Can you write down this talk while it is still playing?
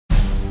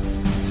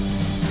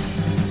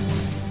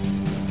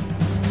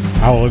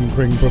Alan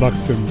Kring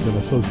Productions, in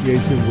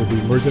association with the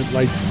Emergent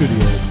Light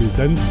Studio,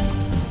 presents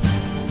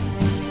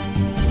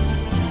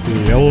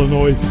the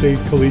Illinois State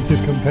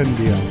Collegiate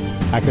Compendium,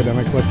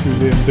 Academic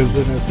Lectures in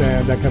Business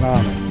and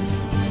Economics.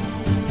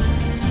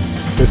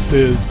 This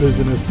is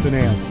Business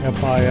Finance,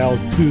 FIL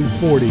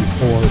 240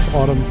 for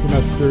autumn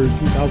semester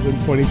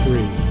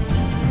 2023.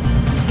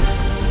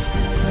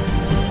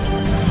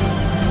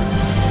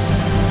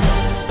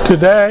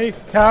 Today,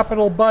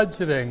 capital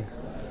budgeting.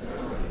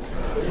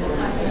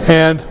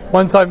 And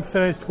once I'm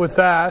finished with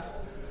that,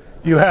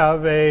 you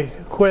have a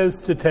quiz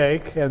to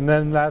take, and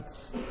then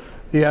that's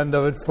the end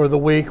of it for the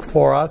week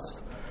for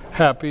us,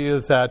 happy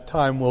as that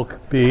time will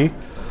be.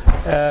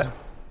 And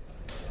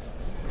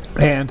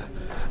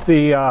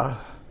the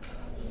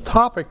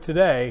topic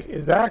today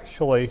is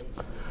actually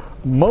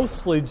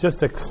mostly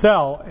just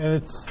Excel, and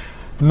it's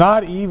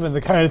not even the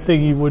kind of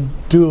thing you would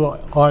do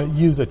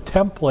use a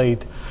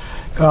template.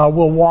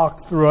 We'll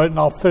walk through it, and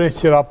I'll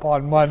finish it up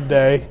on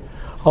Monday.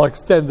 I'll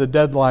extend the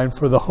deadline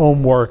for the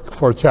homework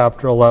for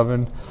Chapter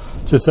 11,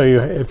 just so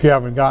if you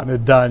haven't gotten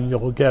it done,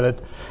 you'll get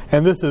it.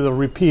 And this is a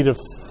repeat of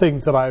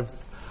things that I've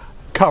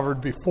covered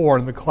before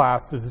in the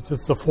class. This is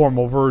just the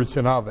formal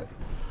version of it.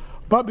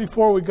 But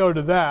before we go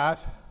to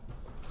that,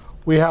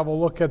 we have a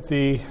look at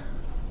the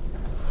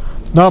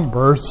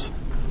numbers,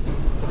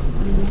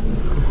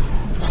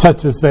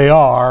 such as they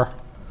are,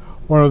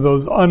 one of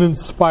those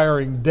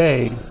uninspiring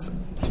days.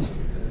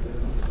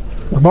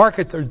 The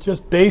markets are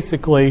just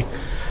basically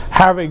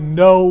having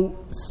no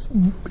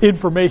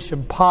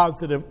information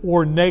positive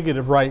or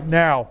negative right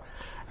now.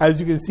 As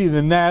you can see, the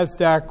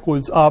NASDAQ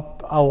was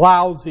up a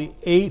lousy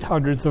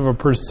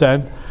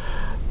 0.08%.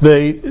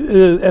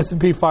 The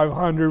S&P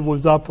 500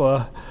 was up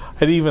an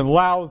even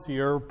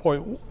lousier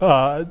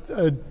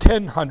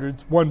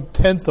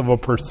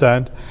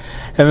 0.1%.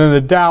 And then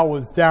the Dow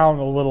was down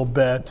a little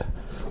bit.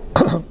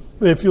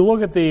 If you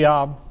look at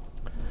the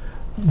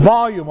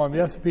volume on the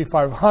S&P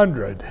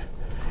 500,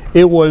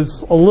 it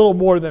was a little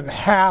more than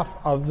half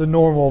of the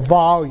normal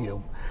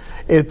volume.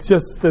 It's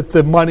just that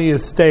the money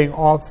is staying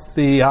off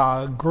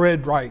the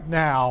grid right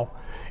now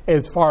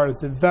as far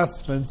as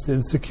investments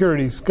in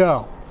securities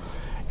go.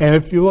 And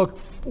if you look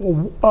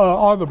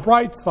on the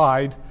bright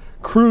side,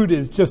 crude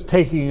is just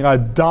taking a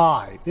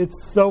dive.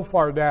 It's so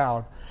far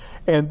down.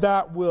 And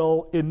that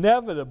will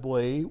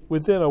inevitably,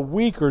 within a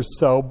week or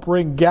so,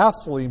 bring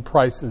gasoline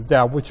prices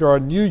down, which are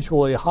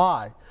unusually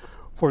high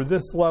for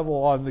this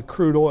level on the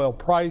crude oil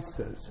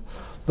prices.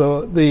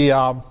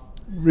 The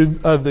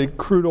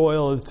crude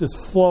oil is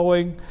just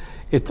flowing.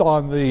 It's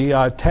on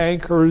the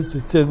tankers.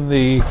 It's in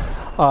the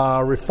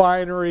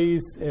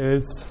refineries.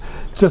 It's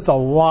just a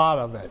lot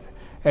of it.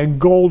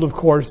 And gold, of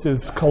course,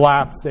 is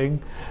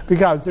collapsing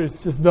because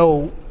there's just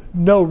no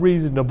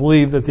reason to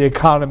believe that the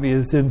economy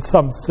is in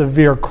some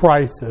severe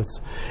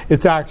crisis.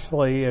 It's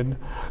actually in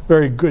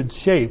very good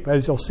shape,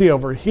 as you'll see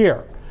over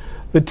here.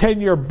 The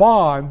 10-year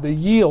bond, the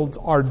yields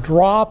are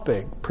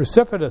dropping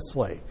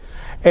precipitously.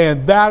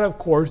 And that, of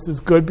course,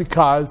 is good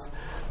because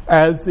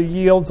as the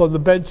yields on the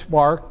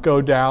benchmark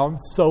go down,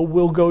 so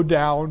will go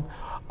down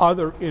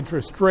other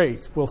interest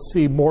rates. We'll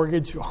see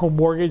home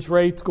mortgage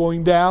rates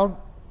going down.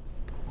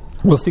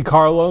 We'll see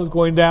car loans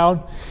going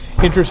down.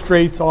 Interest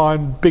rates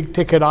on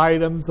big-ticket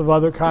items of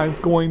other kinds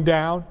going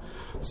down.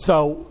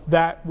 So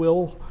that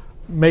will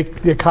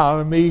make the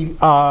economy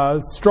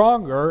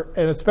stronger,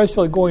 and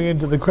especially going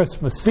into the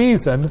Christmas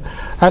season,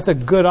 that's a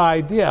good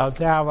idea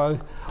to have a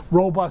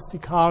robust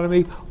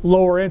economy,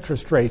 lower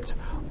interest rates.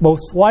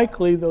 Most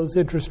likely those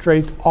interest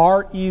rates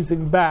are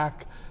easing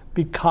back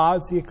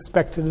because the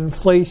expected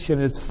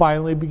inflation is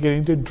finally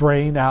beginning to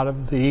drain out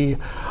of the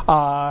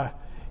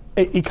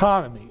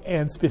economy,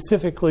 and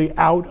specifically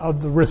out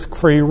of the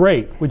risk-free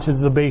rate, which is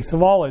the base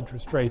of all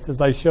interest rates,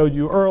 as I showed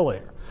you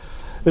earlier.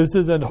 This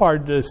isn't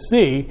hard to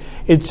see.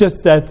 It's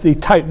just that the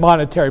tight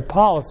monetary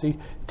policy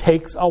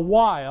takes a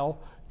while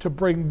to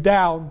bring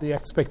down the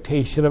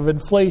expectation of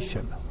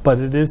inflation. But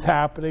it is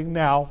happening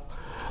now,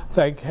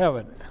 thank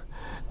heaven.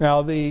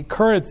 Now, the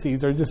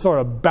currencies are just sort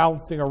of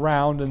bouncing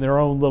around in their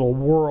own little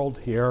world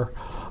here.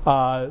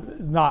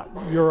 Not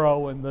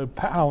euro and the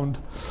pound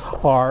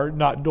are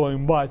not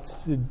doing much.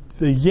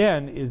 The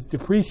yen is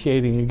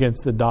depreciating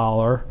against the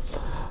dollar.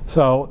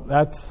 So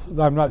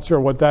I'm not sure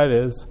what that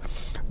is.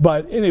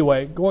 But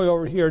anyway, going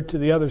over here to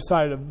the other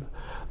side of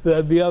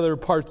the other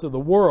parts of the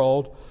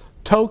world,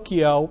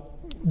 Tokyo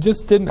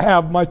just didn't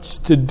have much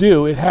to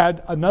do. It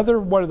had another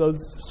one of those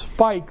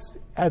spikes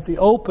at the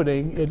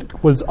opening.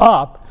 It was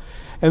up,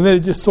 and then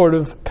it just sort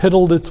of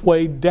piddled its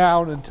way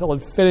down until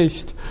it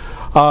finished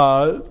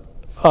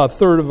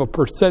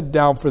 0.33%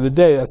 down for the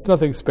day. That's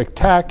nothing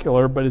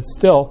spectacular, but it's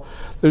still,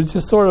 there's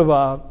just sort of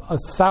a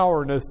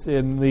sourness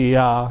in the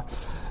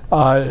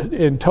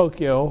in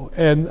Tokyo.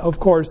 And of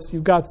course,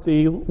 you've got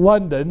the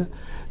London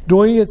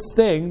doing its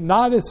thing,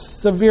 not as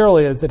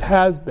severely as it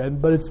has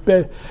been, but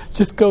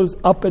just goes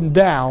up and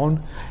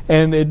down,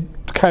 and it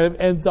kind of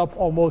ends up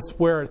almost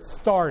where it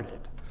started,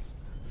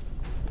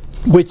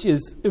 which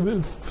is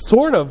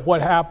sort of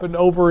what happened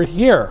over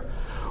here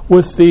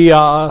with the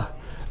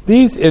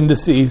these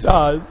indices,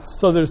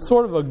 so there's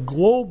sort of a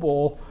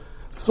global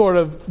sort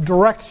of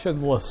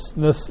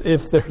directionlessness,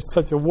 if there's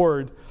such a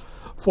word,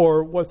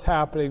 for what's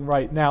happening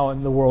right now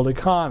in the world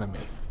economy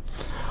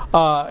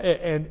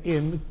and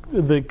in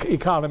the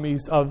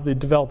economies of the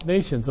developed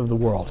nations of the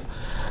world.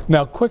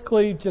 Now,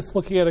 quickly, just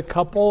looking at a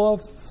couple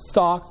of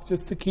stocks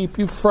just to keep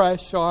you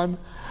fresh on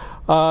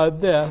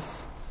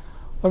this.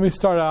 Let me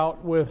start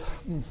out with,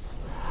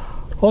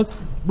 let's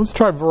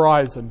try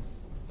Verizon.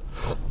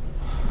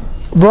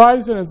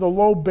 Verizon is a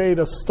low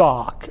beta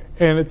stock,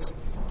 and it's,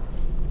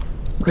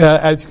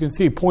 as you can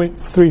see,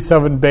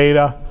 0.37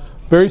 beta,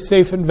 very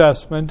safe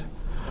investment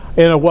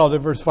in a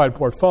well-diversified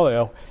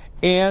portfolio,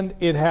 and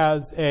it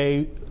has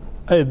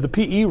the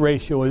PE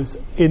ratio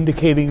is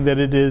indicating that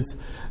it is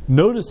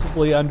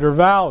noticeably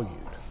undervalued.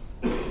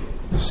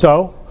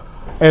 So,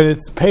 and it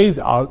pays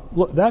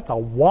that's a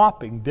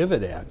whopping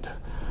dividend.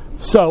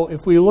 So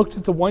if we looked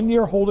at the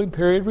 1-year holding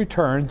period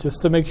return,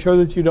 just to make sure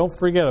that you don't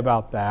forget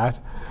about that,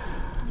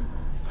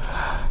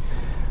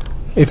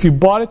 if you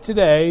bought it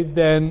today,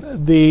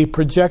 then the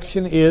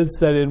projection is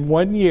that in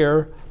 1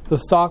 year, the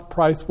stock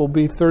price will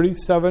be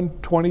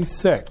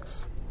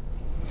 $37.26,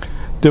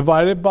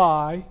 divided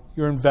by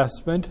your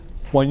investment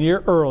 1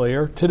 year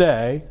earlier,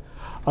 today,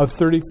 of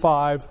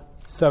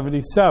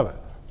 $35.77.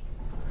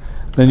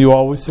 Then you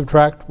always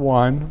subtract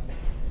 1,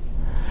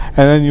 and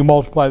then you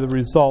multiply the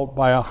result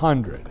by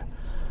 100.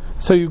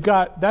 So you've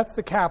got, that's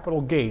the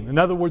capital gain. In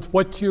other words,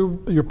 what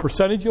your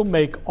percentage you'll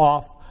make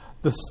off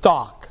the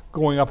stock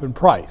going up in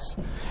price.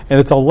 And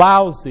it's a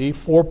lousy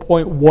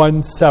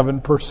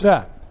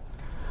 4.17%.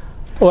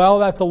 Well,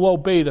 that's a low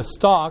beta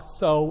stock,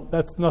 so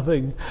that's not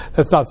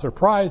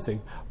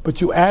surprising. But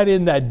you add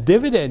in that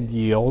dividend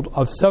yield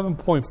of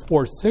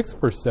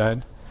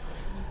 7.46%,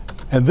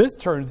 and this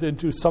turns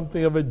into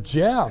something of a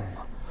gem.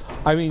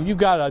 I mean, you've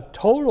got a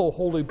total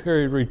holding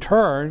period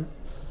return,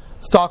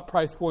 stock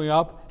price going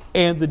up,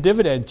 and the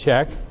dividend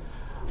check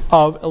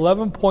of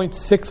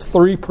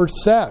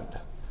 11.63%.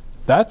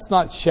 That's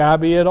not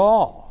shabby at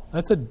all.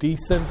 That's a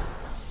decent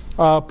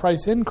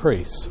price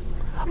increase,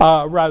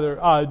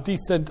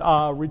 decent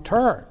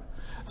return,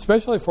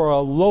 especially for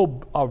a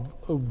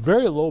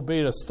very low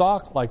beta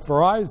stock like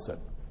Verizon.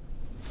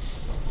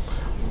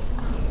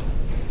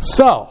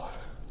 So,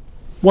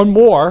 one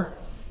more.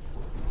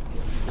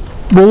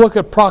 We'll look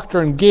at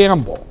Procter &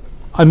 Gamble,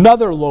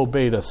 another low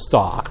beta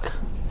stock.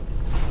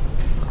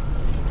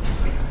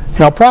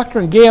 Now,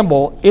 Procter &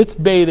 Gamble, its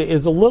beta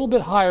is a little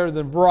bit higher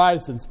than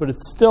Verizon's, but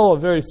it's still a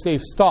very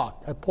safe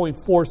stock at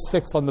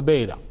 0.46 on the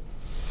beta.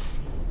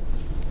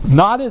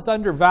 Not as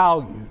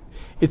undervalued.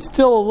 It's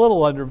still a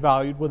little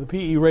undervalued with a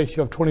PE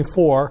ratio of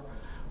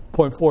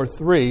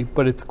 24.43,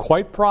 but it's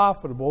quite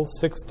profitable,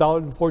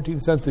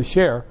 $6.14 a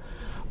share.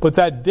 But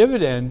that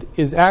dividend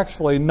is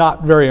actually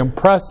not very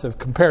impressive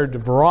compared to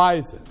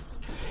Verizon's.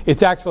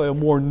 It's actually a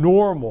more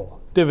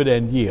normal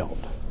dividend yield.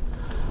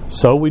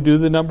 So we do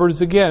the numbers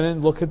again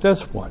and look at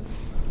this one.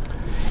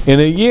 In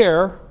a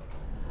year,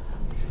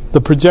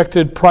 the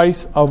projected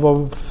price of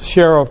a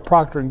share of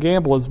Procter &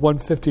 Gamble is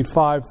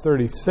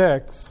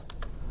 $155.36,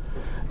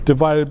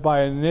 divided by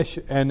an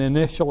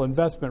initial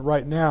investment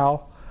right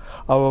now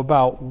of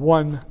about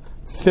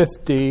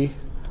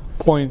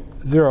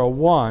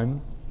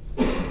 $150.01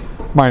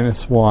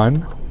 minus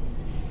 1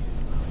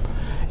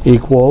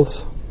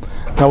 equals,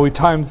 now we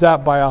times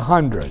that by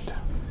 100.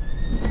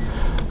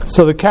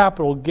 So the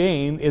capital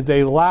gain is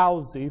a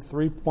lousy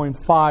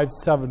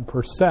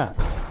 3.57%.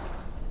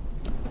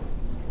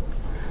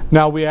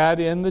 Now we add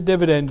in the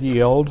dividend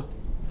yield,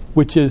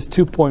 which is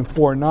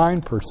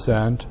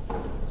 2.49%.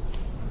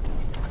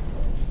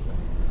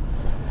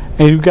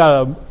 And you've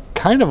got a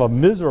kind of a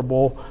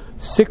miserable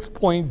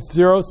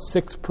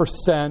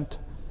 6.06%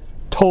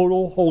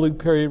 total holding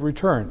period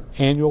return,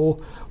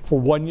 annual for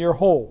 1 year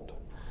hold.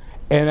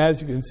 And as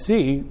you can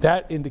see,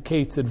 that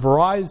indicates that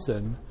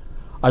Verizon,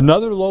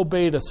 another low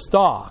beta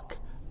stock,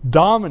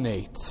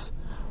 dominates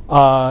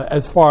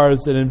as far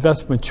as an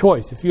investment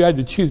choice. If you had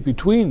to choose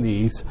between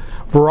these,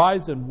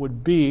 Verizon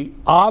would be,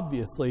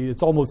 obviously,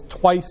 it's almost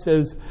twice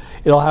as,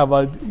 it'll have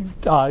a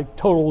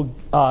total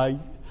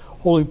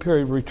holding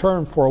period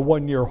return for a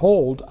 1 year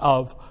hold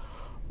of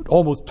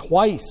almost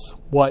twice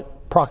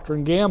what Procter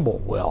 & Gamble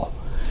will.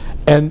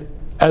 And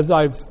as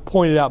I've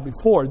pointed out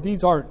before,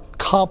 these aren't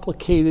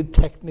complicated,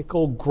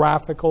 technical,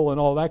 graphical, and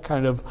all that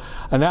kind of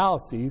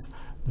analyses.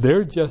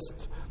 They're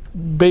just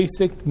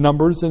basic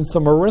numbers and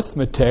some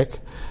arithmetic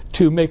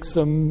to make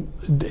some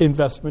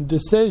investment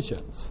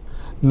decisions,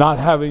 not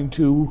having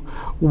to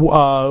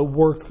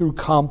work through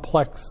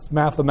complex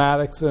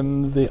mathematics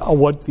and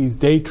what these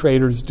day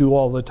traders do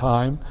all the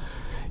time.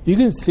 You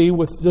can see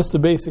with just the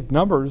basic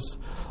numbers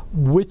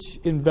which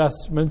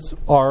investments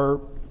are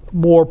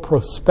more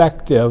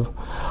prospective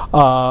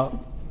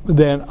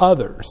than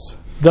others.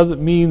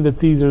 Doesn't mean that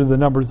these are the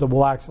numbers that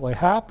will actually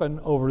happen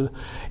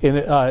in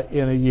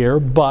a year,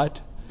 but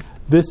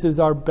this is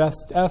our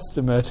best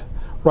estimate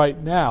right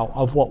now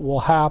of what will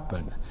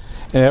happen.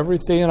 And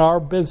everything in our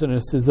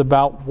business is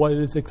about what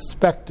is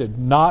expected,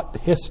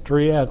 not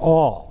history at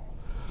all.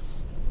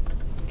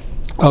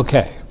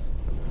 Okay.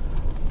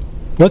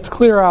 Let's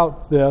clear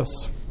out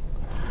this,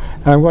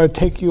 and I'm going to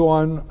take you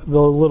on the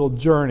little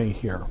journey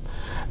here.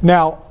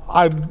 Now,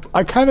 I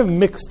kind of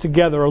mixed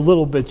together a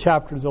little bit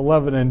chapters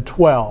 11 and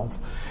 12,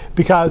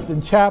 because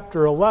in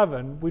chapter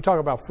 11, we talk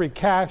about free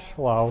cash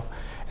flow,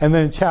 and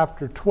then in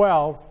chapter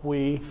 12,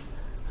 we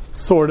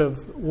sort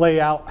of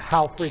lay out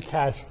how free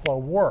cash flow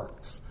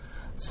works.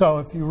 So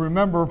if you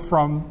remember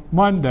from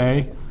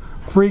Monday,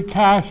 free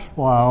cash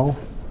flow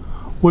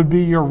would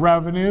be your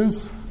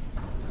revenues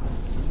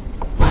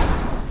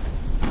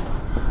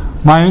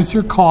minus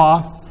your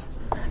costs,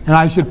 and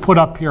I should put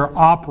up here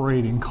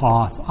operating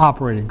costs,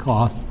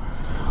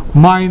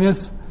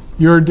 minus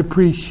your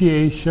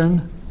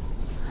depreciation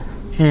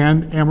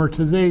and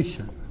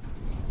amortization.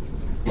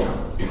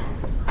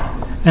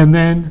 And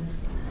then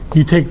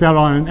you take that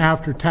on an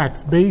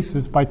after-tax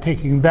basis by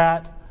taking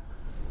that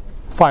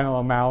final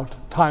amount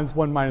times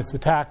 1 minus the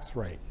tax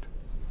rate.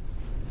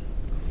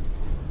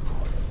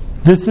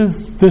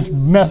 This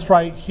mess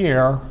right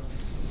here,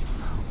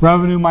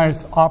 revenue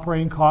minus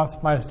operating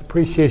costs minus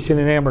depreciation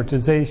and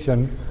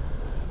amortization,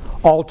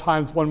 all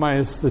times 1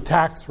 minus the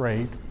tax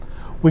rate.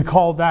 We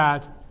call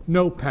that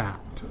NOPAT.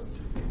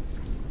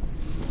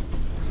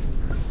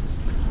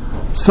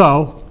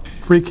 So,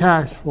 free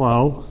cash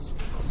flow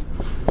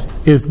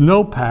is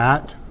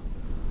NOPAT,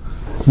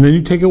 and then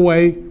you take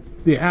away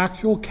the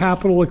actual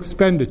capital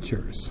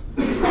expenditures.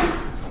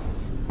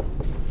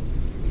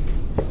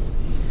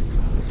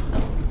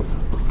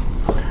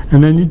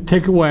 And then you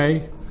take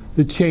away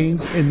the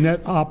change in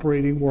net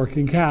operating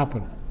working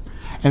capital.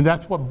 And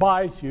that's what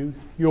buys you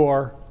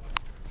your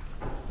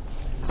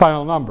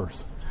final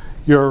numbers,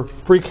 your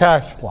free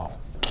cash flow.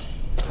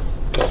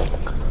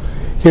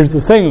 Here's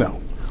the thing, though.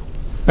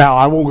 Now,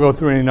 I won't go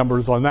through any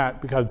numbers on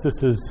that because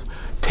this is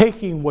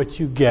taking what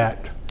you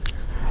get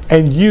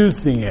and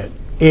using it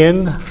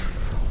in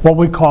what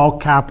we call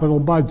capital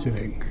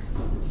budgeting.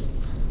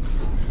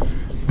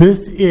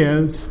 This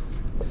is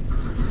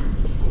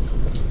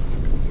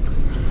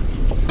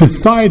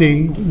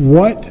deciding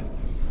what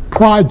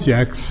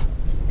projects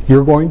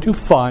you're going to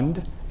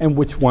fund and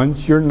which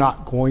ones you're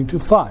not going to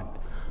fund,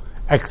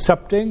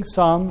 accepting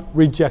some,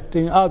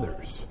 rejecting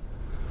others.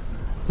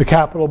 The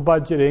capital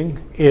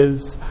budgeting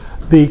is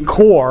the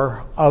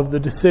core of the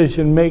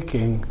decision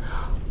making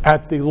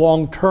at the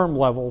long-term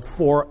level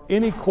for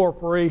any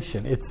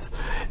corporation.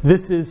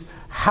 This is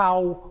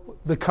how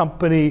the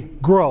company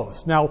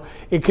grows. Now,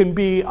 it can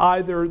be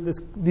either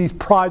these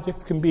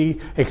projects can be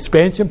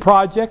expansion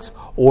projects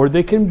or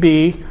they can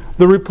be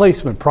the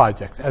replacement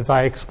projects, as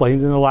I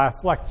explained in the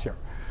last lecture.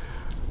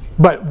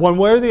 But one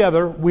way or the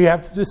other, we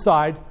have to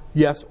decide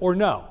yes or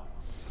no.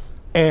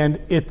 And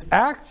it's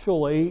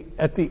actually,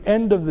 at the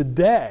end of the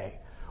day,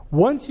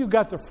 once you've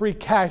got the free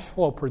cash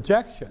flow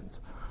projections,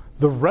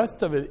 the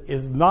rest of it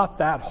is not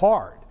that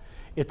hard.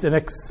 It's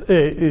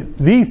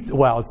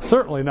it's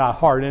certainly not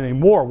hard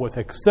anymore with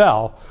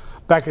Excel.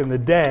 Back in the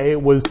day,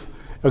 it was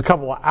a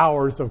couple of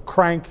hours of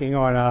cranking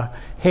on a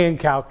hand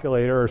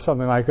calculator or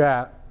something like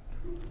that.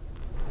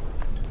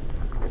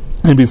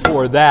 And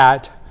before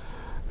that,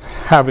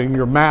 having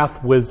your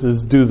math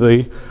whizzes do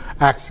the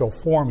actual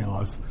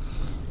formulas.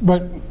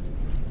 But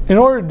in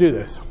order to do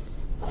this,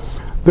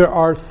 there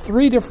are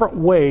 3 different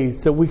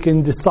ways that we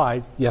can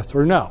decide yes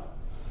or no.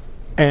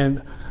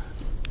 And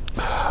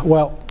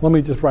well, let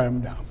me just write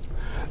them down.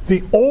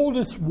 The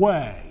oldest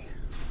way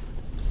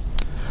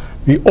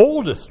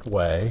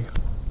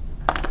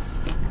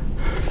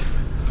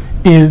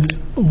is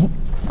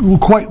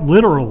quite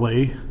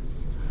literally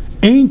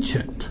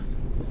ancient.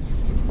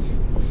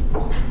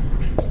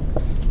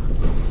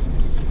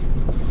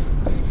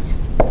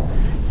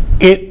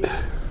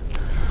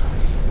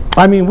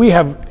 We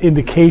have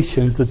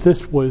indications that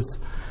this was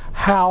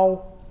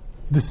how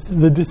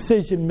the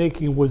decision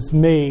making was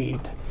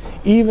made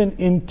even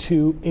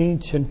into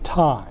ancient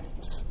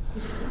times,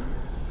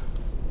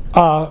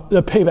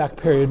 the payback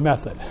period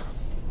method.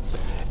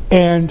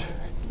 And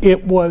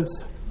it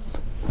was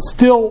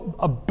still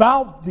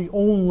about the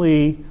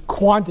only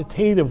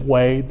quantitative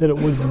way that it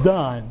was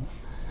done,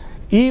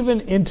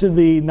 even into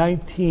the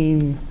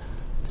 1950s,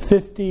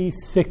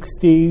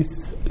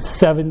 60s,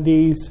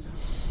 70s.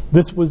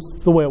 This was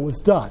the way it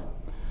was done.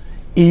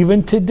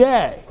 Even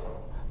today,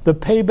 the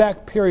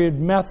payback period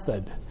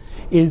method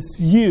is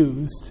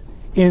used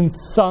in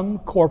some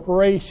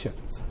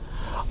corporations.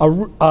 A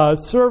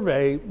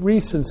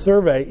recent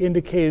survey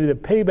indicated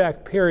that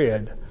payback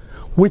period,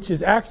 which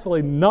is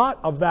actually not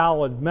a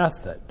valid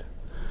method.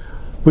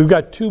 We've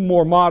got 2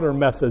 more modern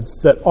methods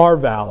that are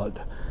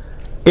valid.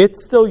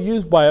 It's still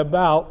used by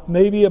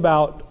maybe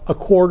about a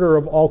quarter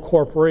of all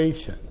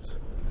corporations.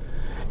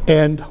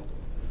 And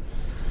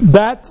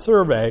that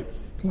survey,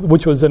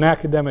 which was an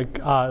academic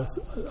a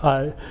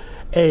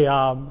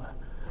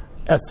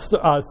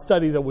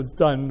study that was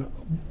done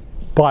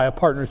by a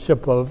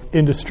partnership of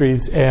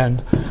industries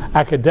and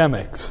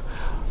academics,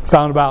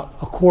 found about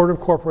a quarter of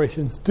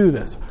corporations do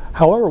this.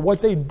 However,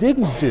 what they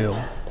didn't do,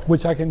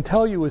 which I can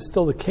tell you is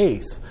still the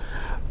case,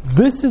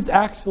 this is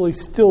actually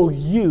still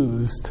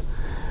used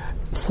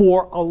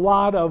for a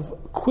lot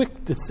of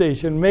quick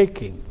decision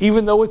making.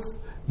 Even though it's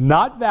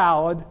not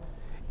valid,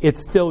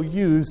 it's still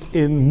used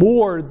in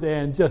more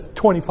than just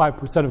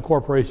 25% of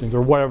corporations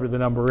or whatever the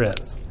number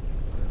is.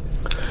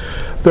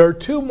 There are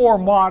two more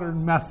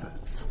modern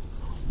methods.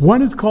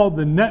 One is called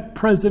the net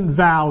present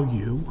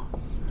value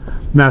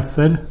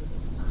method,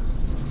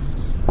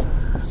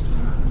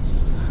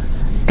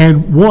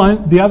 and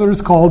the other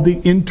is called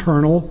the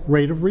internal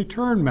rate of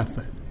return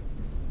method.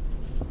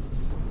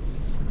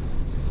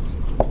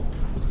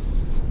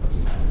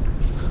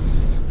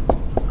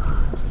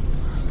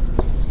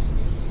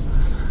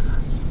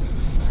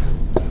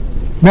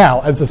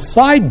 Now, as a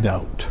side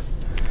note,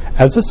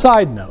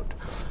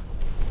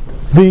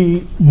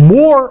 the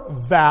more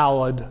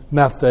valid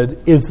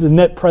method is the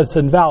net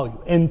present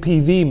value,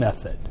 NPV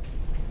method.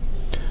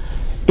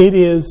 It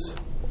is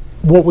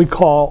what we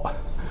call,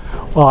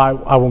 well,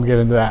 I won't get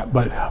into that,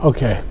 but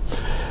okay.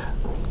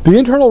 The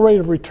internal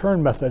rate of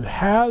return method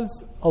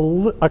has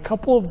a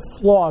couple of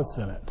flaws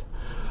in it,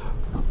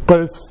 but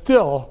it's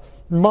still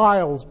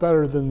miles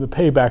better than the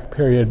payback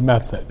period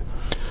method.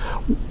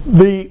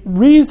 The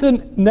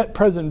reason net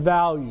present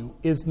value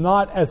is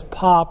not as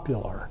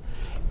popular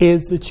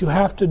is that you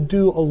have to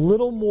do a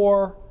little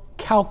more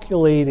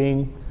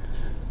calculating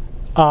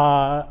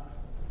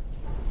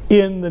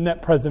in the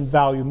net present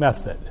value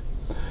method.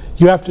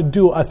 You have to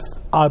do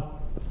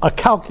a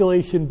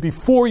calculation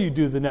before you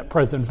do the net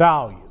present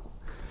value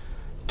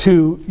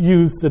to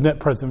use the net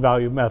present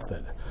value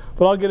method.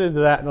 But I'll get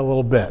into that in a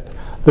little bit.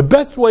 The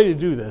best way to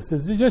do this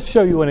is to just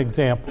show you an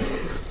example.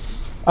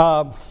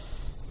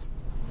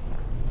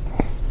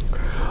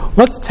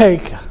 Let's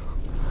take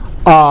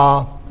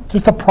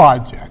just a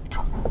project.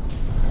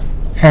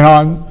 And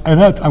I'm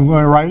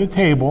going to write a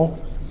table,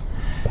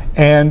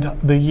 and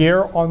the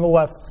year on the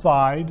left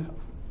side,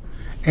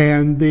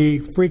 and the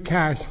free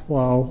cash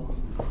flow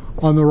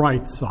on the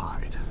right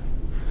side.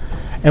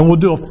 And we'll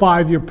do a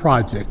 5-year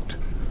project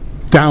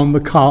down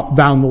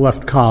the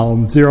left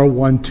column, 0,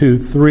 1, 2,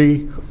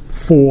 3,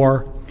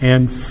 4,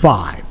 and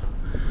 5.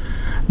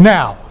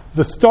 Now,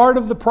 the start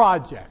of the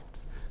project,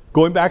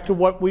 going back to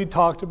what we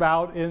talked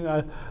about in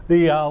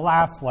the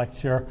last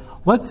lecture,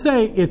 let's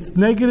say it's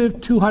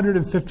negative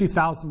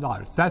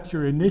 $250,000. That's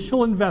your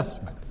initial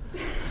investment.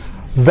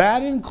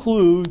 That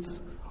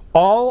includes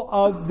all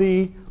of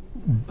the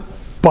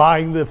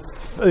buying the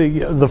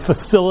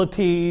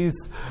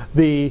facilities,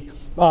 the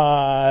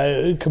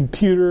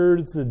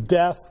computers, the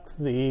desks,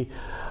 the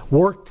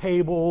work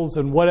tables,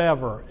 and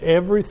whatever.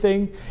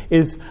 Everything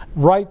is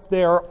right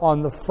there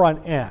on the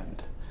front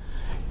end.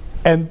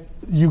 And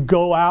you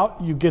go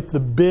out, you get the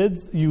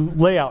bids, you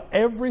lay out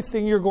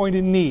everything you're going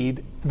to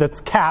need that's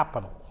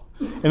capital.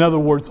 In other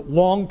words,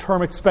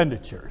 long-term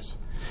expenditures.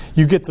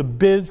 You get the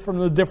bids from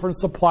the different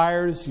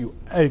suppliers, you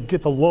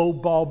get the low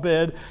ball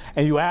bid,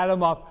 and you add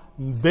them up.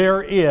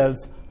 There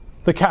is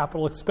the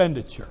capital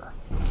expenditure.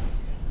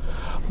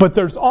 But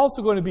there's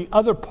also going to be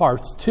other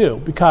parts too,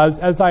 because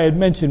as I had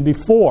mentioned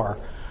before,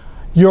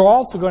 you're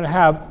also going to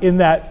have in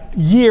that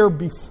year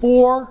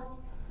before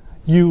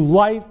you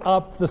light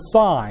up the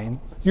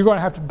sign, you're going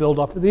to have to build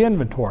up the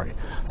inventory.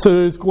 So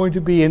there's going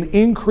to be an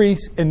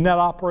increase in net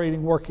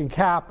operating working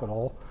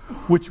capital,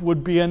 which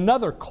would be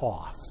another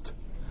cost,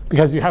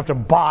 because you have to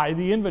buy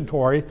the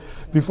inventory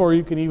before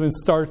you can even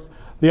start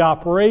the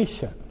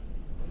operation.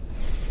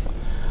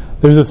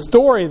 There's a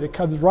story that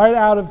comes right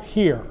out of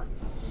here,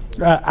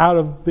 out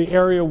of the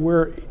area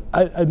where,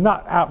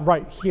 not out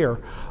right here,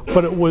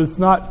 but it was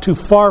not too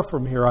far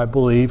from here, I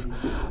believe,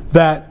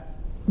 that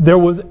there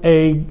was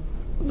a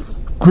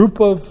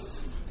group of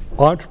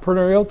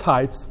entrepreneurial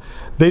types.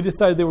 They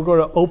decided they were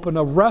going to open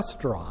a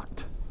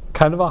restaurant,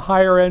 kind of a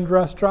higher end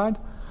restaurant.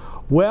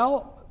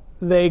 Well,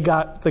 they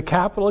got the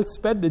capital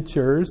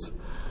expenditures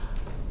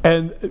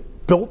and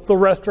built the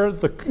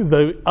restaurant,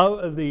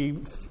 the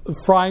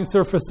frying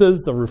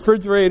surfaces, the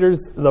refrigerators,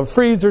 the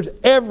freezers,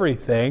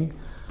 everything.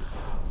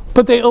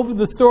 But they opened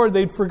the store,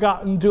 they'd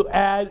forgotten to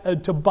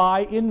add to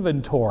buy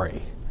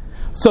inventory.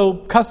 So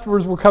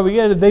customers were coming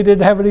in and they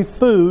didn't have any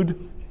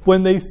food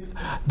when they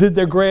did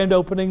their grand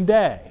opening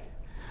day.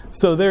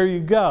 So there you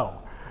go.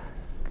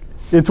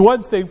 It's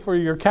one thing for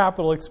your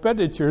capital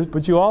expenditures,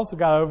 but you also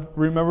got to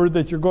remember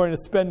that you're going to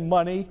spend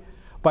money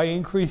by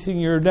increasing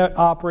your net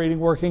operating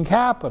working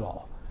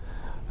capital.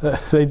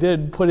 They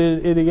did put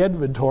it in the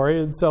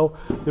inventory, and so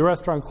the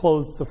restaurant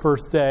closed the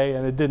first day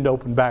and it didn't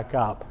open back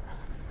up.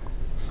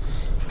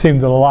 It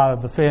seemed that a lot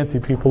of the fancy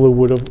people who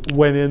would have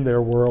went in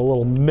there were a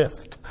little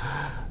miffed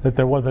that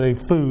there wasn't any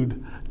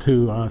food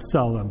to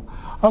sell them.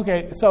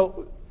 Okay,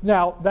 so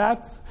now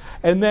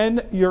and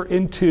then you're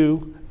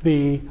into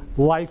the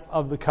life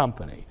of the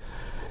company.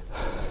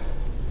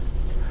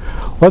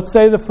 Let's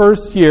say the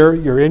first year,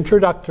 your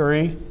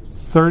introductory,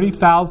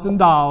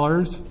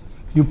 $30,000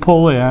 you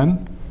pull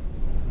in.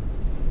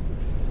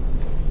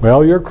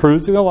 Well, you're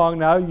cruising along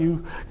now.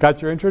 You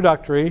got your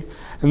introductory.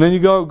 And then you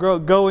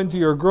go into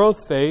your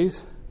growth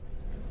phase,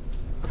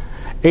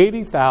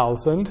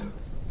 $80,000.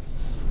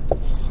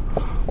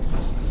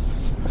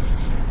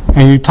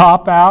 and you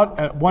top out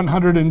at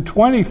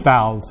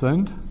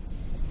 120,000,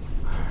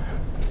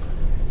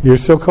 you're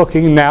still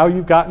cooking. Now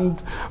you've gotten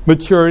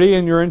maturity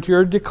and you're into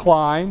your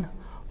decline.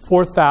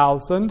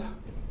 4,000,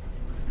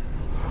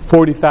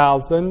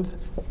 40,000.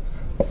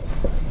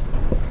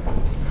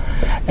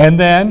 And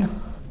then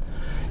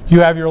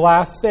you have your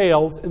last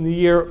sales in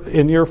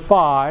year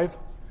 5.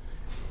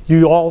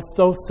 You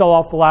also sell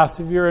off the last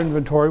of your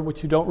inventory,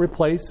 which you don't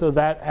replace, so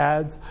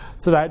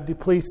that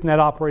depletes net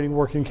operating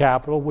working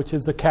capital, which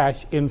is a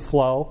cash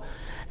inflow.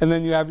 And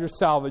then you have your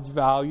salvage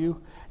value,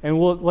 and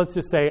let's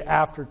just say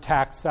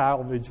after-tax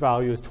salvage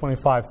value is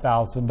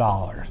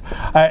 $25,000.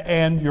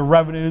 And your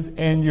revenues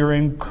and your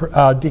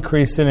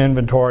decrease in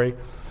inventory,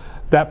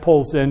 that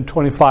pulls in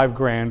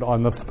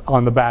 $25,000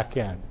 on the back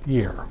end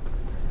year.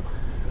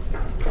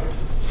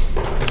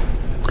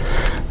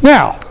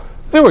 Now,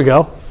 there we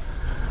go.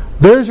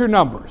 There's your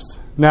numbers.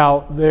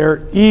 Now,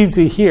 they're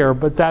easy here,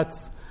 but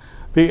that's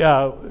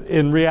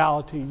in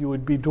reality, you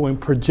would be doing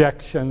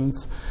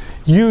projections.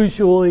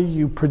 Usually,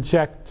 you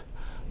project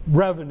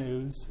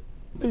revenues,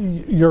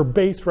 your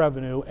base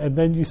revenue, and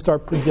then you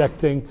start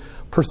projecting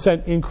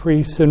percent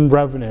increase in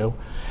revenue.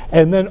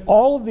 And then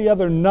all of the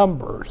other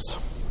numbers,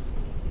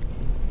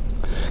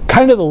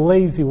 kind of the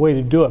lazy way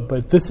to do it,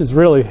 but this is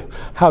really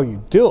how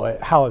you do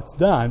it, how it's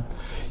done.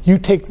 You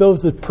take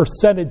those as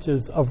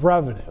percentages of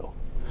revenue.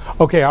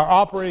 Okay, our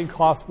operating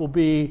costs will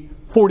be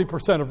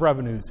 40% of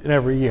revenues in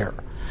every year.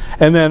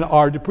 And then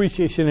our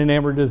depreciation and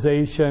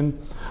amortization,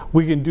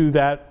 we can do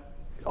that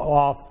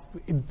off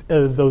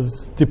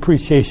those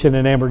depreciation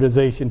and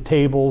amortization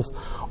tables,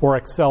 or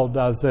Excel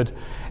does it.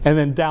 And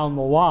then down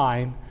the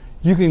line,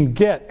 you can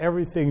get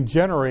everything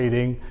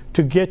generating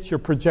to get your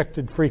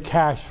projected free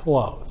cash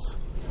flows.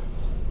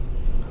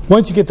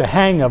 Once you get the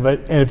hang of it,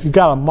 and if you've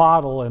got a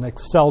model in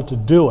Excel to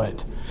do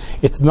it,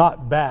 it's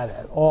not bad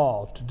at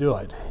all to do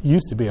it. It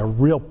used to be a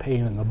real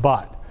pain in the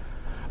butt.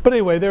 But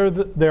anyway, there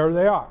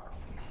they are.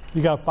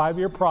 You got a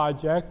 5-year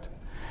project,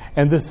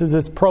 and this is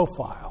its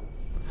profile.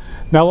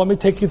 Now let me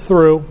take you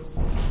through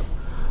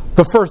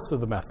the first of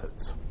the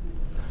methods.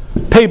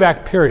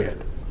 Payback period.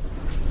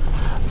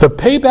 The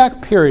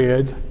payback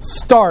period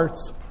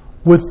starts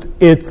with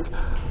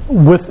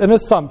an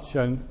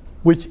assumption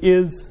which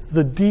is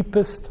the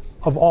deepest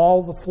of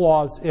all the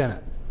flaws in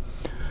it.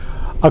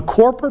 A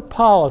corporate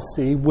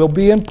policy will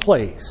be in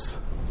place.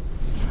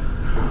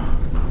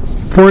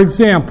 For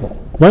example,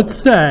 let's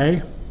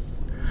say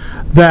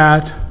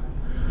that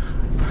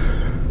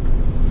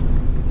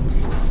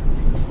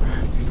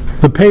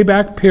the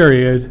payback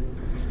period,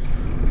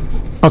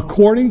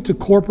 according to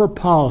corporate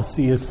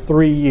policy, is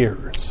 3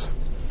 years.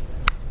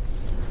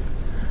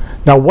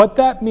 Now, what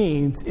that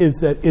means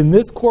is that in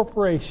this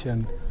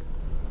corporation,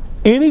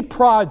 any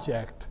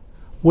project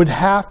would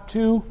have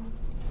to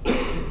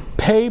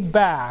pay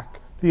back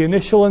the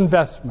initial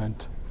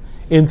investment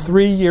in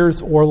 3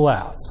 years or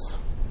less.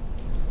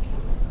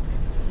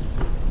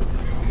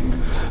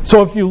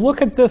 So if you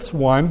look at this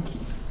one,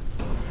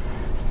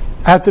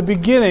 at the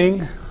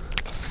beginning,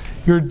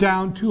 you're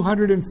down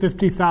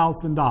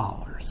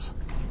 $250,000.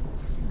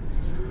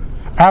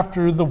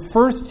 After the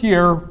first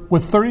year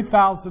with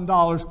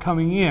 $30,000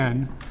 coming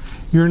in,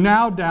 you're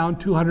now down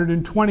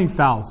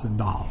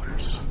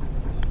 $220,000.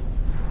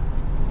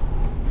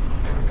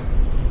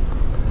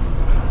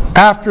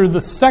 After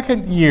the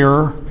second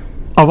year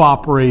of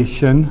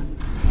operation,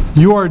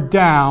 you are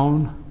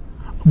down,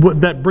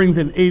 that brings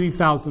in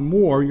 $80,000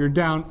 more, you're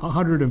down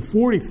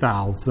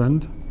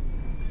 $140,000.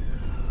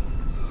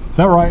 Is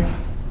that right?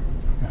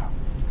 Yeah.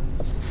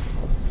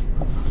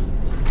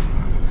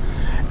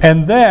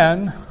 And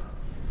then,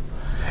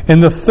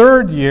 in the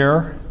third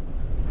year,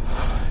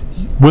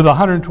 with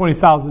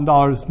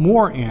 $120,000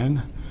 more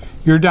in,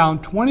 you're down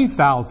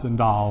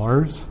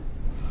 $20,000.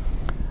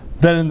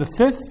 Then in the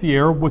fifth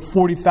year, with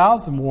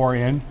 $40,000 more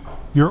in,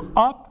 you're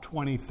up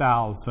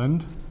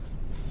 $20,000.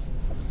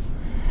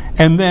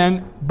 And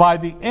then by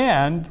the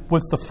end,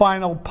 with the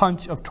final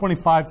punch of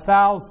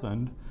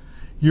 $25,000,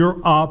 you're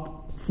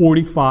up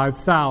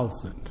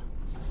 $45,000.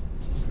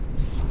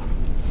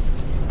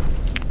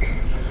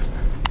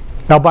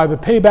 Now, by the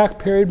payback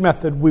period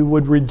method, we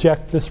would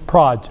reject this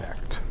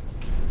project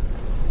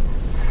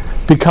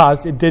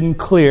because it didn't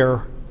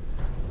clear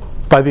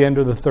by the end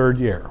of the third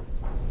year.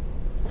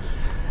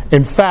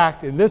 In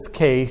fact, in this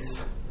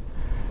case,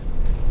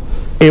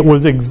 it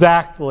was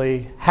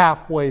exactly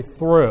halfway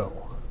through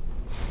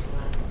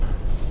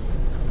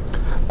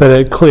that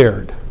it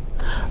cleared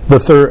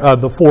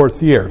the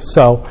fourth year.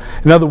 So,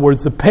 in other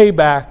words, the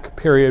payback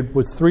period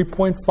was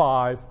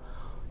 3.5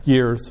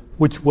 years,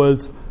 which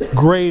was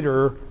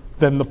greater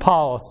than the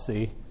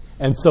policy,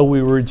 and so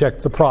we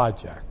reject the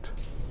project.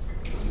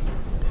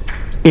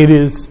 It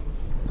is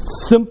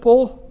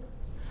simple,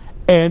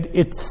 and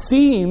it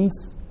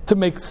seems to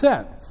make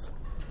sense.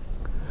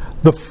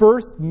 The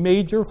first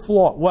major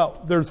flaw,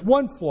 well, there's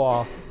one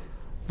flaw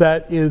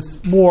that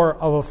is more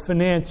of a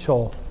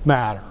financial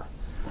matter.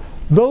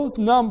 Those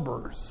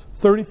numbers,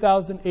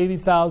 30,000,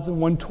 80,000,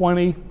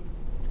 120,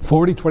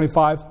 40,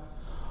 25,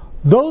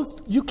 those,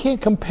 you can't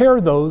compare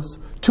those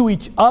to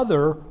each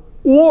other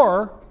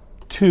or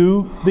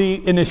to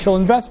the initial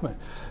investment,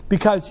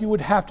 because you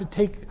would have to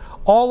take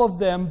all of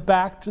them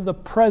back to the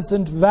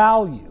present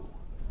value.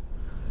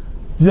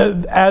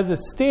 As it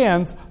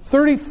stands,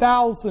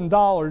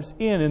 $30,000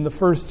 in the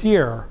first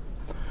year,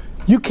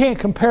 you can't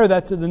compare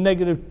that to the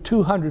negative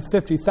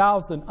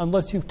 $250,000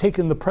 unless you've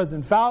taken the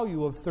present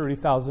value of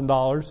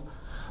 $30,000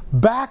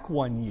 back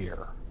 1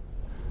 year.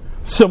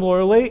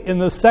 Similarly, in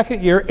the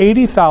second year,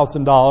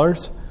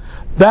 $80,000,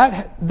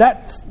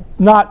 that's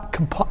not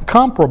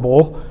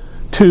comparable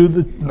to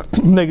the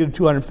negative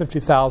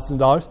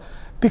 $250,000,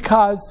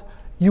 because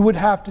you would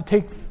have to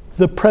take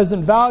the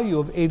present value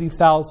of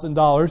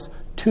 $80,000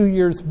 2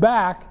 years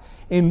back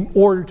in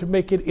order to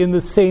make it in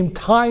the same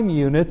time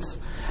units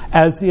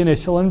as the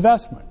initial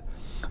investment.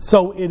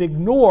 So it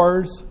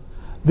ignores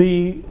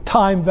the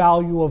time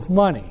value of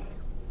money.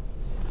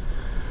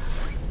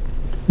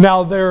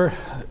 Now there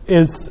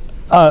is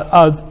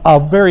a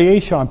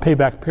variation on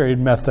payback period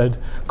method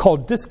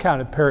called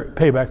discounted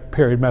payback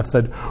period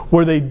method,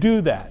 where they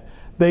do that.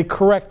 They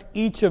correct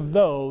each of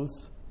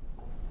those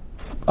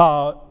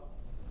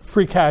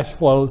free cash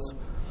flows,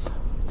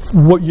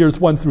 years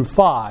 1 through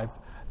 5.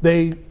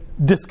 They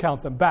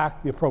discount them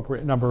back the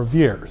appropriate number of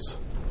years.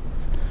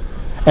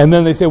 And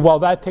then they say, well,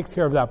 that takes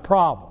care of that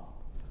problem,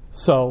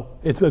 so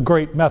it's a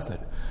great method.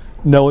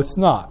 No, it's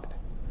not.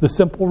 The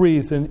simple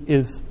reason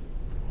is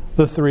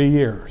the 3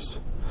 years.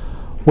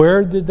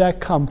 Where did that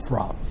come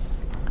from?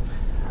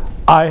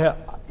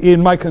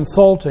 In my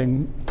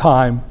consulting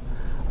time,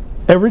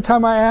 every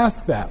time I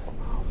ask that,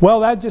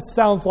 well, that just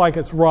sounds like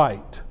it's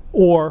right.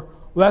 Or,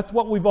 that's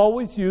what we've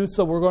always used,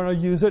 so we're going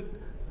to use it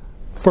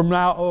from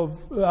now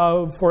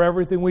for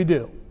everything we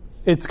do.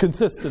 It's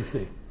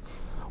consistency.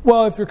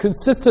 Well, if you're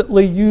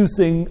consistently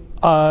using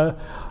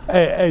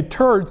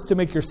turds to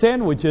make your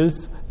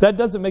sandwiches, that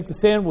doesn't make the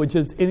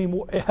sandwiches any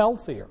more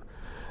healthier.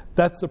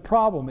 That's the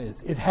problem.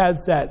 Is it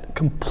has that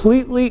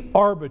completely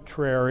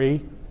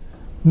arbitrary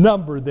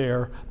number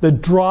there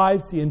that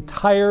drives the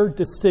entire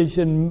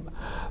decision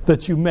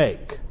that you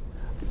make,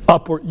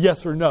 up or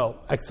yes or no,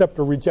 accept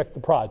or reject the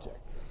project.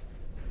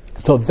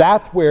 So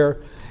that's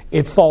where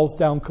it falls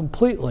down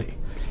completely,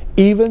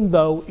 even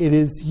though it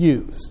is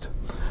used.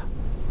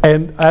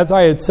 And as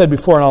I had said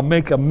before, and I'll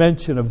make a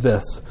mention of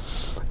this,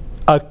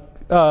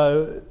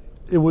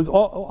 it was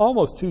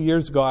almost 2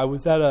 years ago. I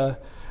was at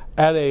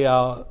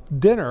a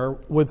dinner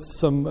with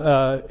some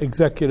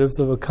executives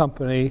of a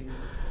company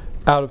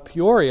out of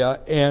Peoria,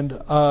 and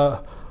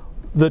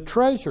the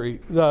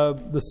Treasury,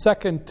 the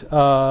second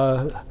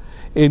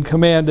in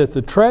command at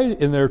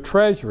in their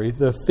Treasury,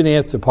 the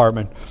Finance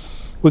Department,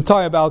 was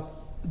talking about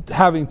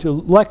having to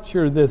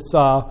lecture this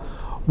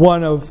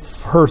one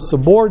of her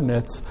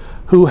subordinates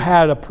who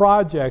had a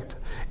project.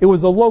 It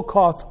was a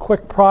low-cost,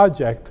 quick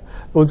project.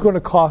 It was going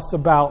to cost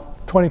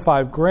about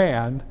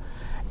 $25,000,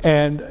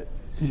 and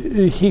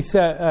he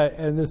said,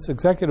 and this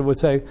executive would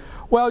say,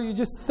 "Well, you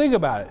just think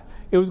about it.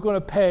 It was going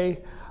to pay.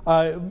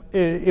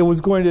 It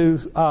was going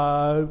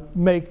to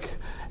make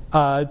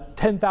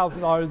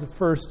 $10,000 the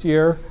first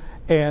year,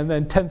 and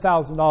then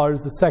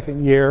 $10,000 the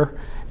second year,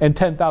 and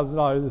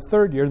 $10,000 the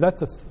third year.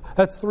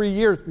 That's 3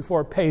 years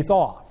before it pays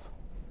off."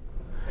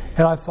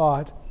 And I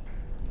thought,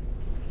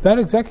 that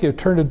executive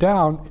turned it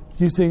down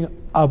using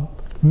a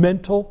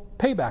mental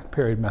payback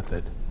period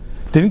method.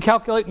 Didn't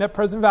calculate net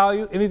present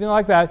value, anything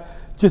like that.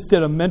 Just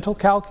did a mental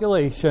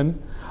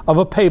calculation of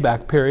a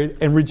payback period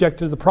and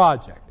rejected the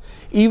project,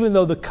 even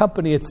though the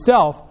company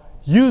itself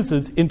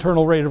uses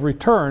internal rate of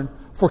return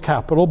for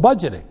capital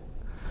budgeting.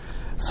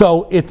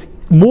 So it's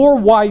more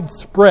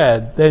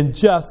widespread than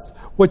just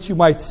what you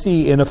might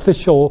see in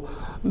official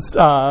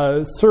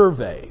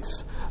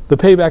surveys. The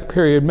payback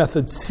period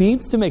method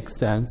seems to make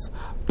sense,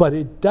 but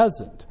it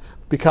doesn't,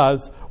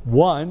 because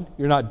one,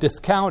 you're not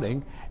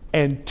discounting,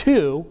 and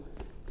two,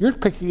 you're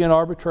picking an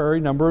arbitrary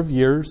number of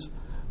years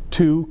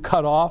to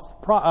cut off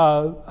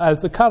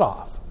as a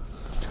cutoff.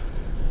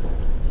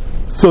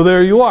 So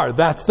there you are.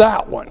 That's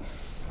that one.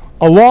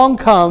 Along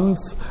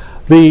comes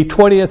the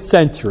 20th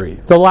century,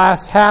 the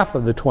last half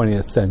of the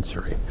 20th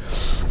century.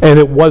 And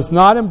it was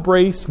not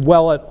embraced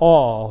well at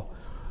all,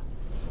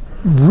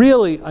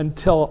 really,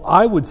 until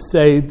I would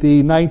say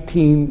the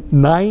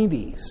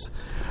 1990s.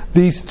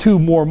 These two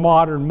more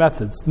modern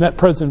methods, net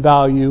present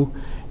value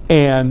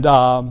and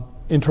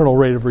internal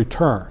rate of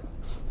return.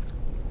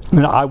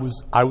 And I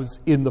was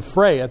in the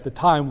fray at the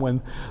time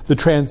when the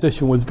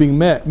transition was being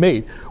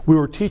made. We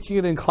were teaching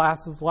it in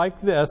classes like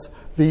this,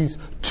 these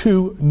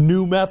two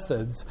new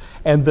methods,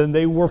 and then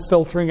they were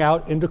filtering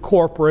out into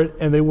corporate,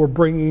 and they were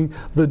bringing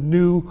the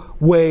new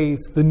ways,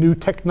 the new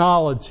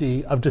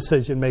technology of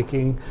decision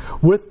making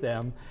with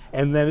them,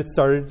 and then it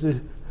started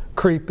to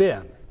creep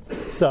in.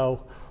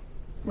 So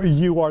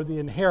you are the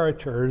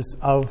inheritors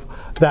of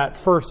that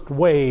first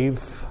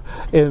wave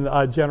in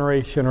a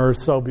generation or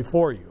so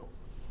before you.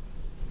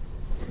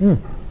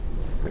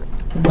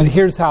 But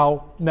here's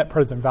how net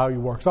present value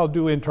works. I'll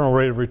do internal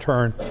rate of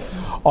return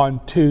on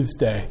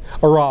Tuesday,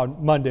 or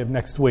on Monday of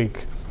next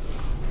week.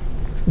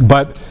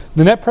 But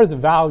the net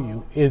present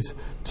value is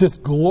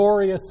just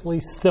gloriously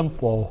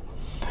simple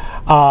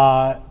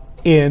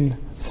in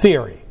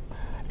theory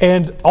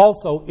and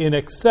also in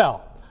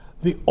Excel.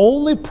 The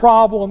only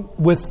problem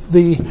with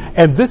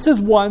and this is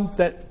one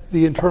that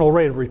the internal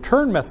rate of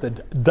return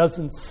method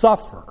doesn't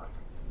suffer.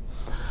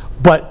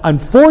 But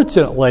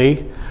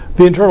unfortunately,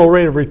 the internal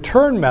rate of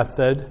return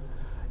method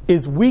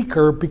is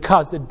weaker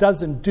because it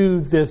doesn't do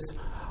this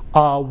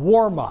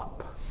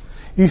warm-up.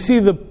 You see,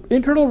 the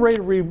internal rate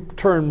of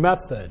return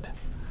method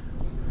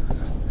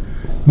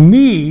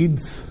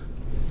needs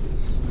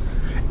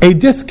a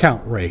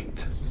discount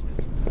rate.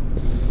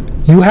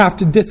 You have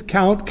to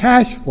discount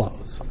cash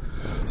flows.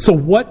 So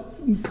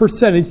what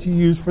percentage do you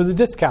use for the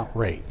discount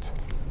rate?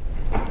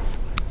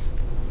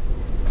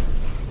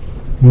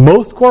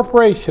 Most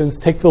corporations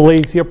take the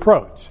lazy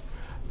approach.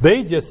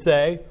 They just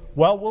say,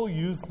 well, we'll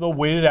use the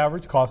weighted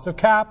average cost of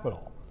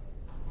capital.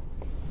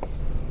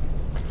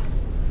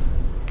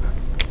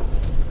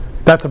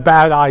 That's a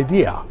bad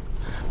idea,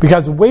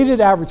 because the weighted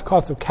average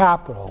cost of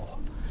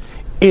capital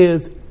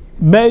is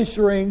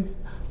measuring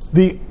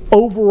the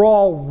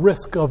overall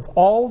risk of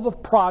all the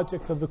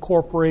projects of the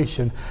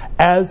corporation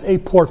as a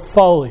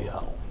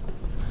portfolio.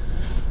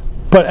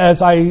 But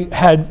as I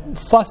had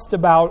fussed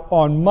about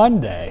on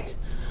Monday,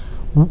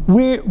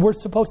 we're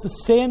supposed to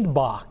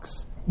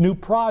sandbox new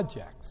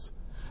projects.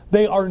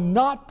 They are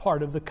not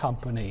part of the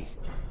company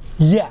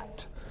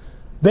yet.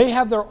 They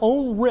have their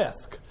own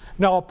risk.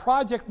 Now, a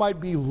project might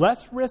be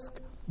less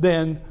risk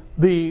than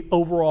the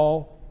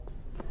overall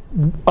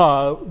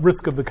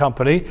risk of the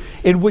company,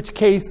 in which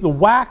case the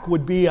WACC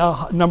would be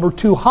a number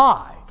too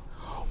high.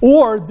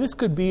 Or this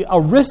could be a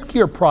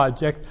riskier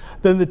project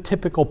than the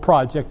typical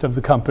project of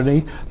the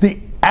company,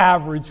 the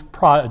average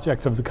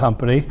project of the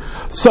company.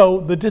 So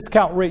the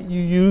discount rate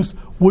you use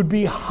would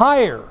be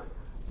higher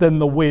than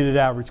the weighted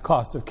average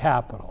cost of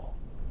capital.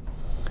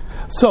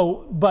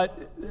 So, but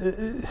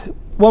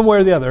one way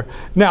or the other.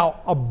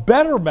 Now, a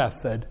better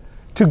method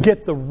to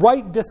get the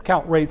right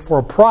discount rate for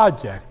a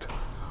project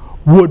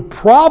would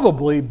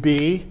probably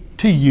be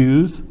to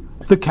use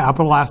the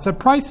capital asset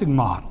pricing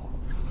model.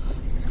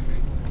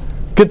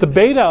 Get the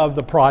beta of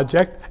the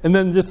project and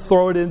then just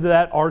throw it into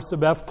that R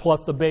sub F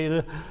plus the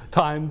beta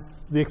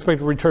times the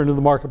expected return to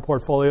the market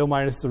portfolio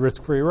minus the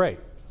risk-free rate.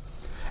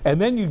 And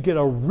then you'd get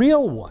a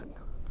real one.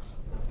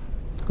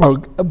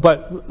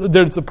 But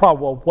there's a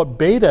problem. Well, what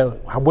beta?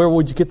 Where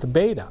would you get the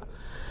beta?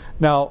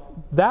 Now,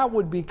 that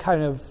would be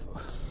kind of,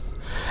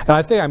 and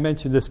I think I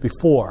mentioned this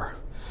before.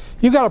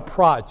 You got a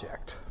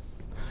project.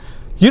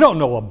 You don't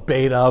know a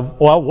beta.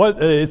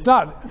 There's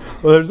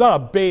not a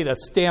beta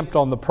stamped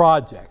on the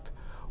project.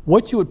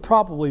 What you would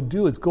probably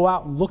do is go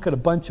out and look at a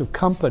bunch of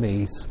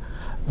companies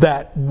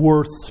that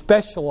were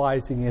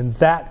specializing in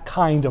that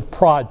kind of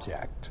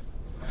project.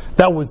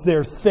 That was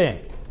their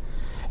thing.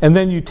 And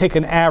then you take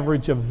an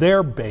average of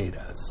their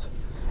betas.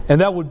 And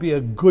that would be a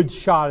good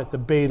shot at the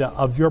beta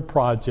of your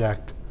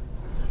project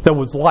that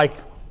was like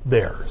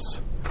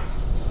theirs.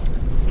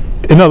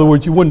 In other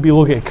words, you wouldn't be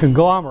looking at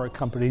conglomerate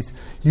companies.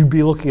 You'd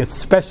be looking at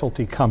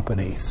specialty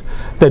companies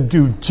that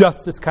do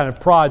just this kind of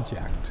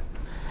project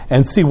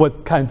and see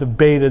what kinds of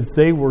betas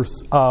they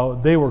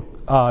were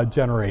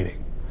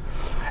generating.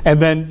 And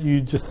then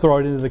you just throw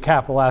it into the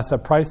capital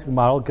asset pricing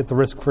model, get the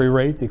risk-free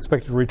rate, the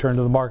expected return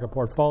to the market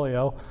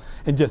portfolio,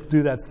 and just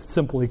do that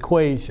simple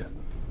equation.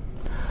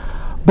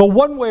 But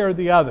one way or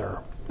the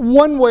other, we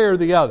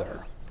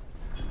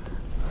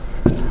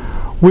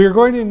are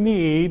going to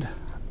need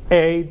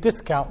a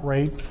discount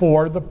rate if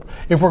we're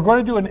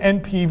going to do an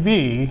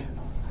NPV,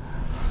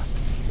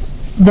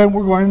 then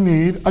we're going to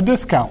need a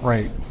discount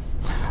rate.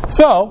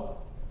 So,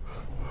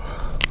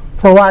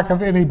 for lack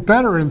of any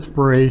better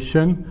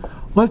inspiration,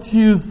 let's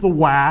use the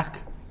WACC,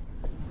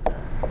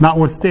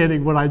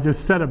 notwithstanding what I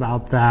just said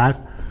about that,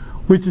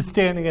 which is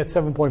standing at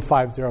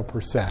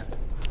 7.50%.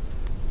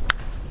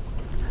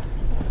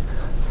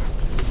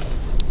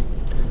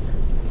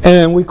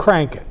 And we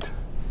crank it.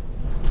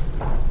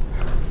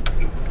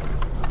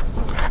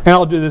 And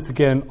I'll do this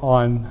again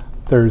on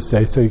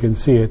Thursday so you can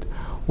see it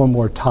one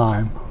more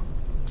time.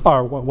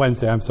 Or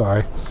Wednesday, I'm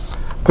sorry.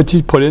 But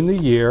you put in the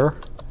year.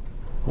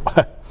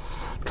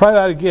 Try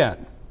that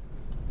again.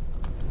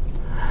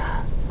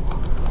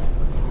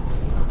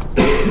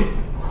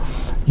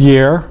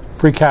 Year,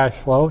 free cash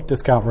flow,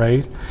 discount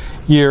rate.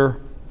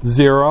 Year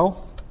 0,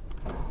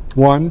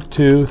 1,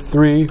 2,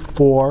 3,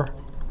 4,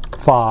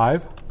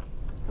 5.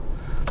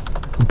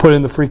 We put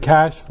in the free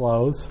cash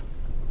flows,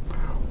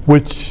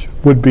 which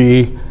would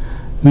be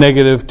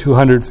negative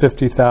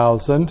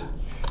 250,000.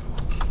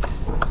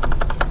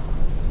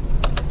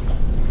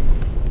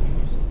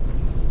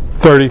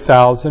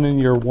 $30,000 in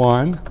year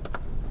 1,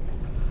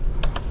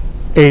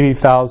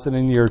 80,000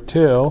 in year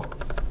 2,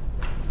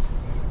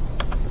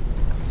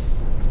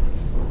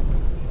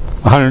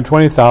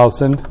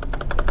 120,000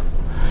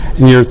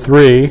 in year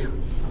 3,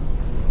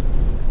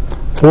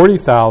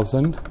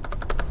 40,000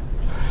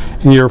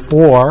 in year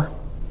 4,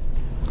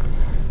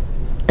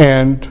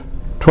 and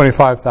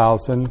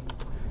 25,000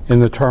 in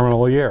the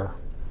terminal year.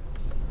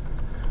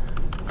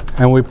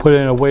 And we put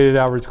in a weighted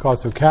average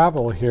cost of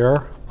capital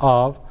here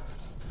of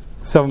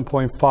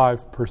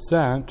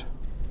 7.5%.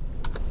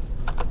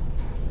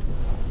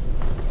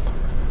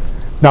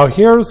 Now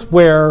here's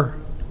where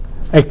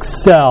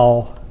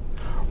Excel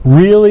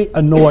really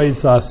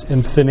annoys us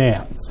in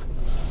finance,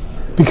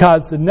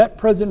 because the net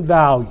present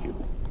value,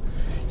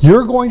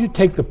 you're going to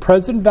take the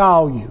present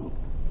value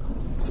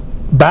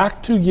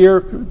back to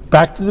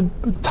the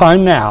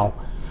time now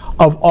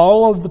of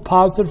all of the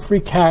positive free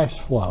cash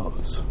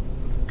flows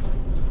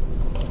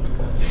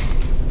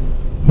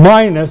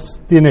minus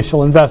the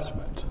initial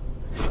investment.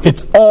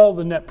 It's all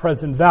the net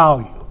present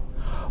value.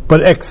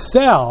 But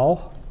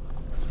Excel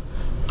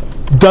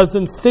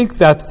doesn't think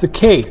that's the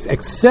case.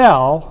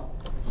 Excel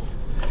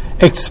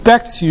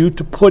expects you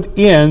to put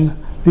in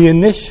the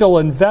initial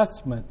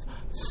investments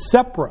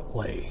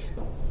separately.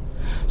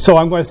 So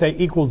I'm going to say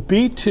equals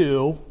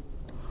B2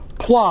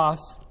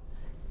 plus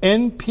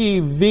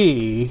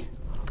NPV,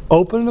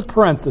 open the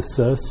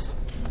parenthesis,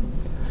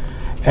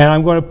 and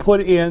I'm going to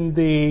put in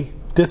the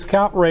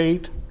discount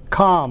rate,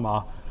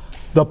 comma,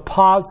 the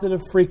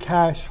positive free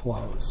cash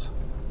flows.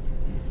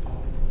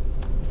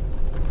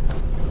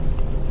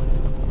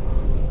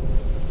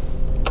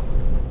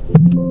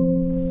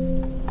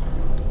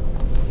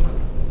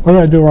 What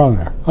did I do wrong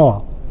there?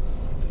 Oh.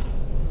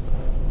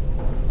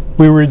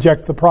 We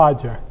reject the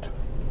project.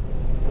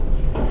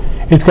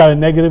 It's got a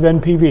negative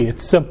NPV.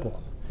 It's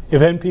simple.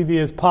 If NPV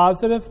is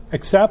positive,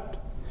 accept.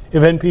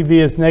 If NPV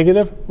is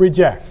negative,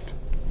 reject.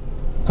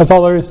 That's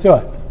all there is to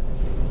it.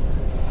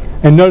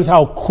 And notice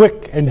how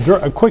quick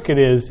it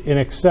is in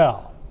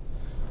Excel.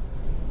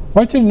 I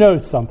want you to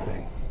notice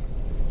something.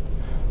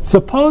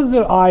 Suppose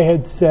that I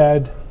had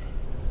said,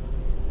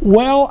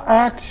 well,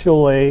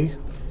 actually,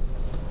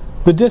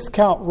 the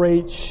discount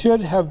rate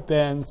should have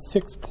been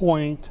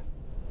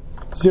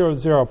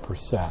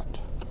 6.00%.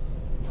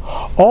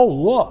 Oh,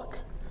 look,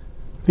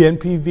 the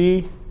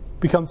NPV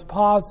becomes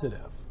positive.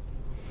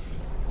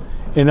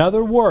 In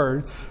other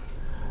words,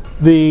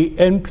 the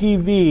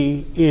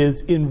NPV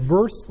is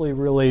inversely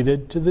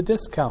related to the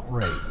discount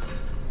rate.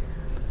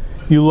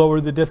 You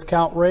lower the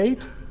discount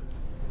rate,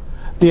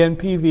 the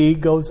NPV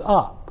goes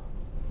up.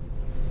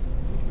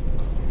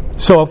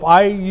 So if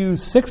I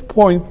use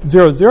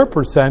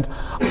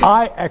 6.00%,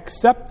 I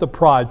accept the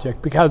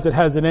project because it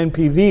has an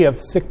NPV of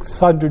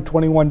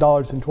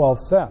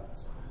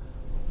 $621.12.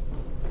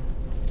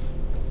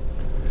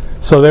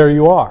 So there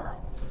you are.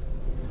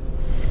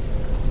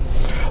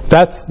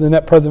 That's the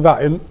net present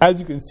value. And as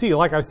you can see,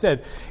 like I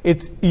said,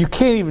 you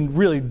can't even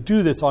really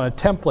do this on a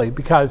template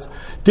because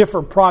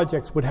different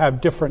projects would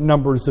have different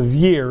numbers of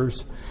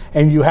years,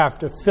 and you have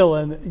to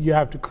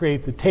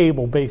create the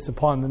table based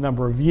upon the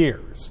number of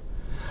years.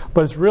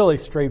 But it's really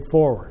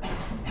straightforward.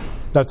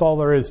 That's all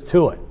there is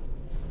to it.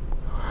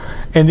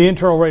 And the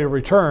internal rate of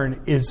return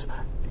is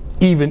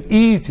even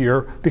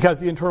easier because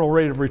the internal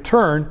rate of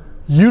return,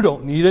 you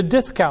don't need a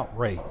discount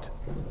rate.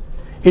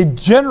 It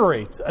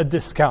generates a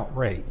discount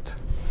rate,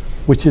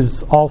 which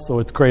is also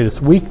its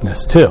greatest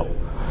weakness too.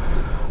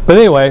 But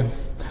anyway,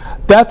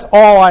 that's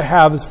all I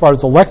have as far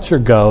as the lecture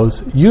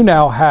goes. You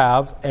now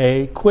have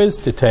a quiz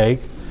to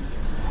take.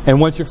 And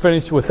once you're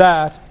finished with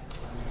that,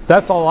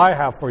 that's all I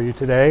have for you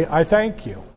today. I thank you.